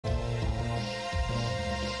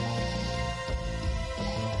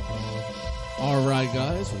All right,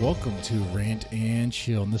 guys, welcome to Rant and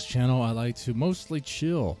Chill. On this channel, I like to mostly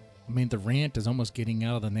chill. I mean, the rant is almost getting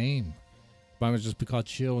out of the name. Might as well just be called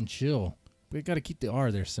Chill and Chill. We got to keep the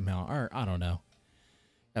R there somehow. Or, I don't know.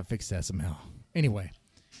 Gotta fix that somehow. Anyway,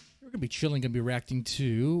 we're going to be chilling, going to be reacting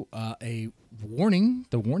to a warning.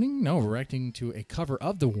 The warning? No, we're reacting to a cover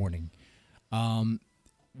of The Warning.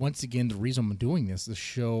 Once again, the reason I'm doing this is to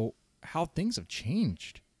show how things have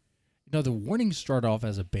changed. You know, The Warning started off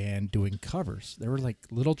as a band doing covers. They were like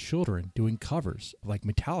little children doing covers, like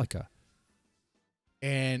Metallica.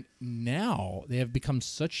 And now they have become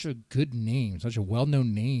such a good name, such a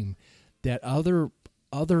well-known name, that other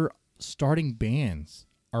starting bands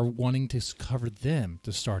are wanting to cover them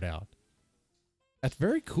to start out. That's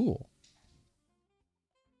very cool.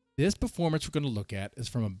 This performance we're going to look at is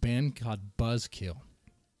from a band called Buzzkill.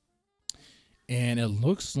 And it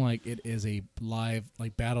looks like it is a live,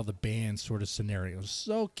 like, battle of the bands sort of scenario.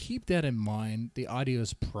 So keep that in mind. The audio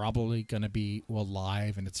is probably going to be, well,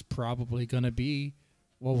 live, and it's probably going to be,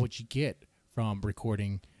 well, what you get from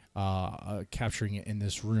recording, capturing it in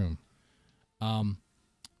this room.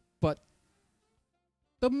 But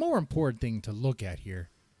the more important thing to look at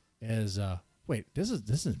here is, wait, this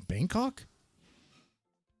is Bangkok?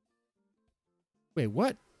 Wait,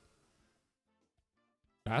 what?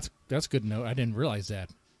 That's good to know. I didn't realize that.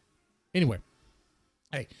 Anyway,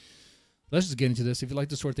 hey, let's just get into this. If you like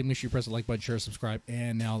this sort of thing, make sure you press the like button, share, subscribe,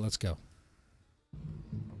 and now let's go.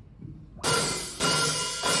 Hello,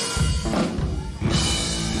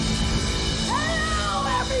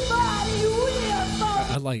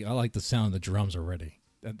 everybody. I like the sound of the drums already.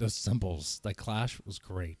 The cymbals, that clash was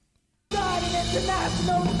great.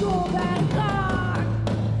 International School Bangkok.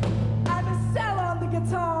 I'm a cell on the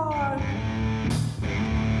guitar.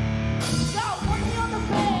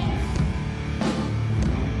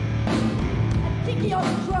 Kiki on the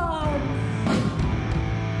drums.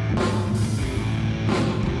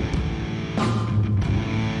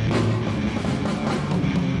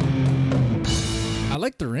 I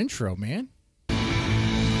like their intro, man. And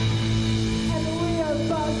we are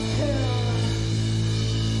Buzzkill.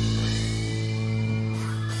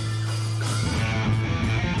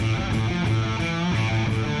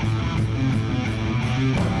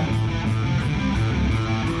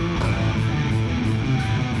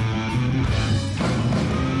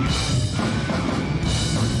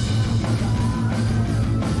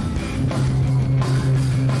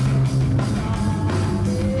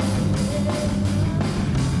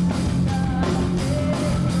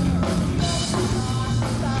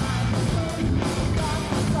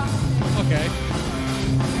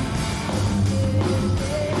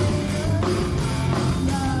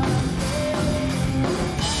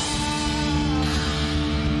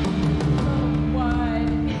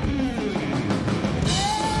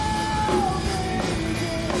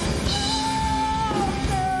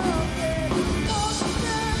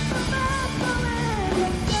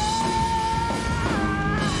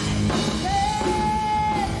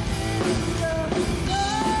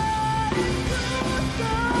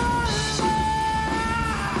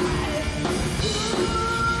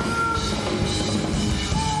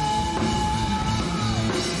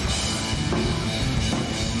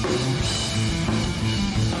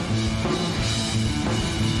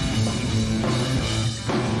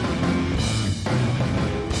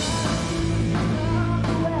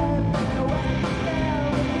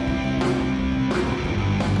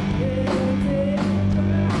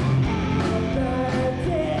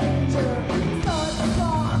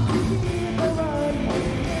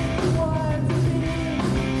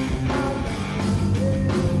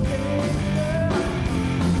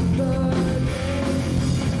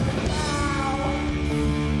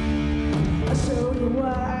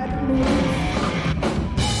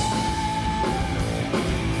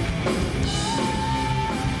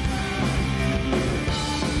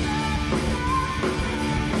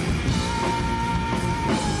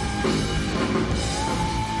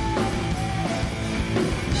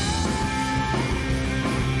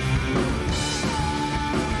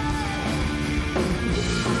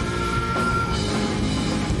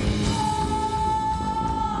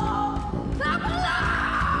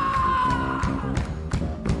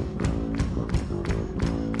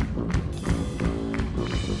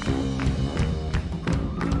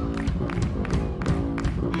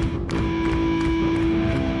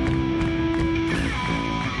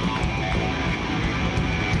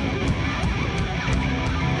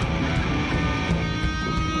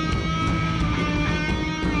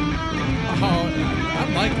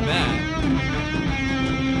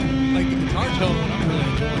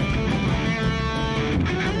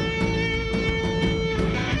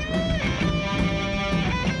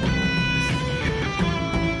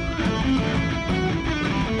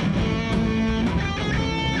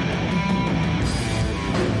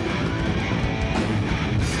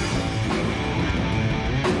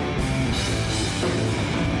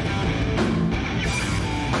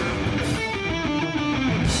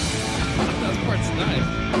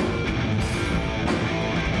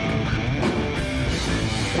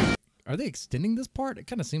 Are they extending this part? It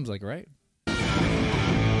kind of seems like, right? They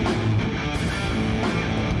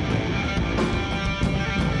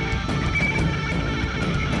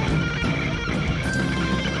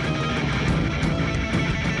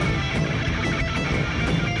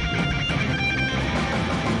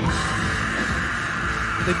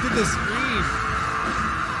did the scream.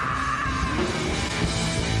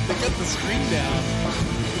 They got the scream down.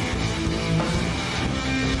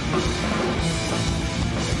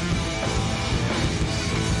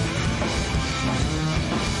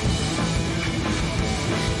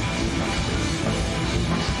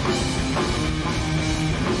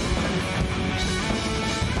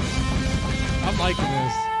 I'm liking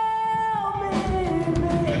this.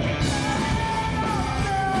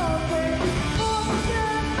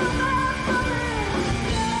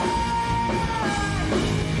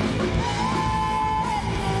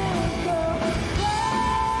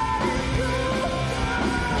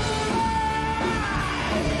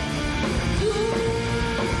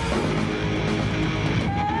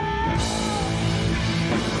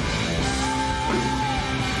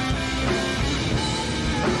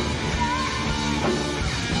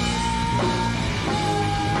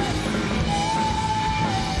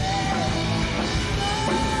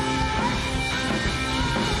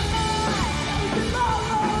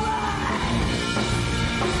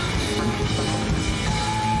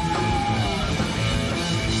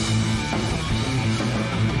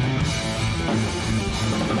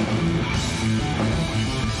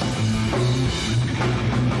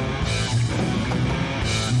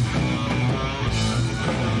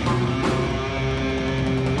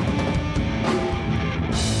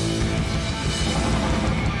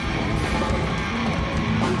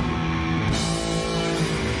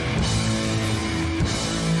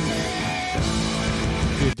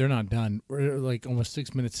 They're not done. We're like almost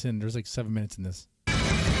 6 minutes in. There's like 7 minutes in this.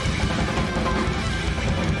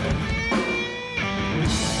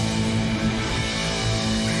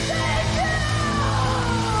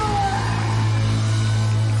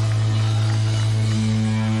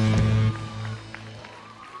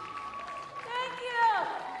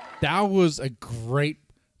 That was a great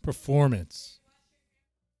performance.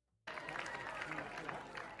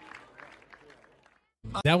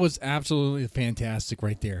 That was absolutely fantastic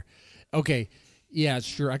right there. Okay, yeah,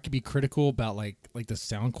 sure, I could be critical about like the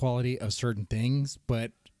sound quality of certain things,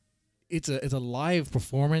 but it's a live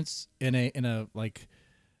performance in a like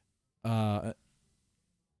okay,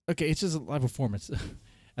 it's just a live performance.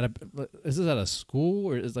 Is this at a school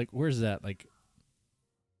or is like where's that like?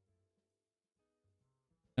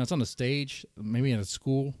 Now it's on the stage, maybe at a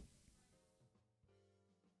school,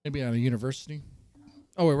 maybe at a university.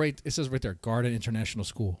 Oh, right. It says right there, Garden International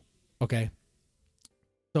School. Okay.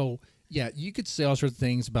 So yeah, you could say all sorts of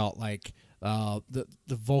things about like the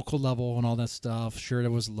vocal level and all that stuff. Sure, it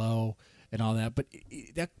was low and all that, but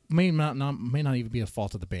that may not even be a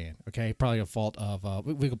fault of the band. Okay, probably a fault of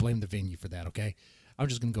we could blame the venue for that. Okay, I'm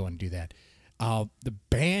just gonna go and do that. The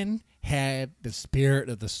band had the spirit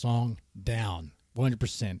of the song down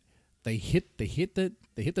 100%. They hit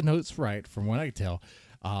the notes right, from what I could tell.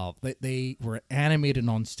 They were animated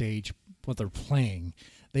on stage what they're playing.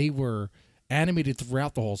 They were animated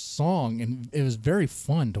throughout the whole song, and it was very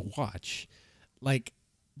fun to watch. Like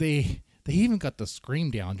they even got the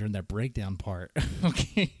scream down during that breakdown part.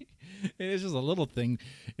 Okay, it's just a little thing,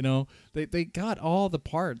 you know. They got all the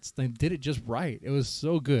parts. They did it just right. It was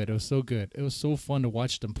so good. It was so good. It was so fun to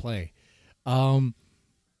watch them play. In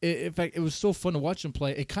fact, it was so fun to watch them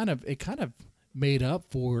play. It kind of made up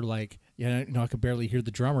for like, yeah, you know, I could barely hear the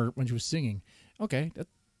drummer when she was singing. Okay,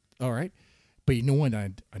 all right. But you know what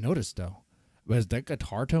I noticed though, was that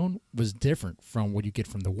guitar tone was different from what you get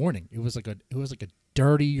from The Warning. It was like a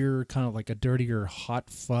dirtier, kind of like a dirtier hot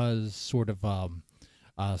fuzz sort of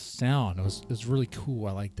sound. It was really cool.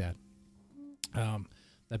 I like that.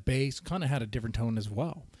 The bass kind of had a different tone as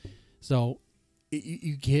well. So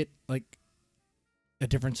you get like a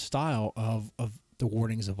different style of The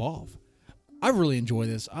Warnings evolve. I really enjoy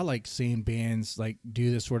this. I like seeing bands like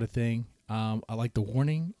do this sort of thing. I like The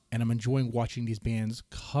Warning, and I'm enjoying watching these bands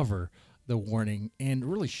cover The Warning and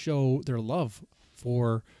really show their love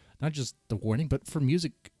for not just The Warning, but for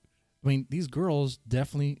music. I mean, these girls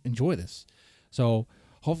definitely enjoy this. So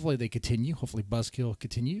hopefully they continue. Hopefully Buzzkill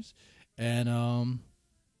continues. And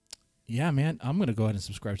yeah, man, I'm going to go ahead and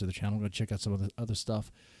subscribe to the channel. I'm going to check out some of the other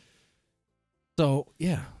stuff. So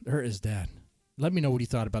yeah, there is that. Let me know what you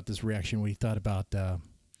thought about this reaction, what you thought about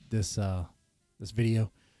this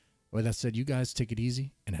video. With that said, you guys take it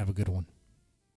easy and have a good one.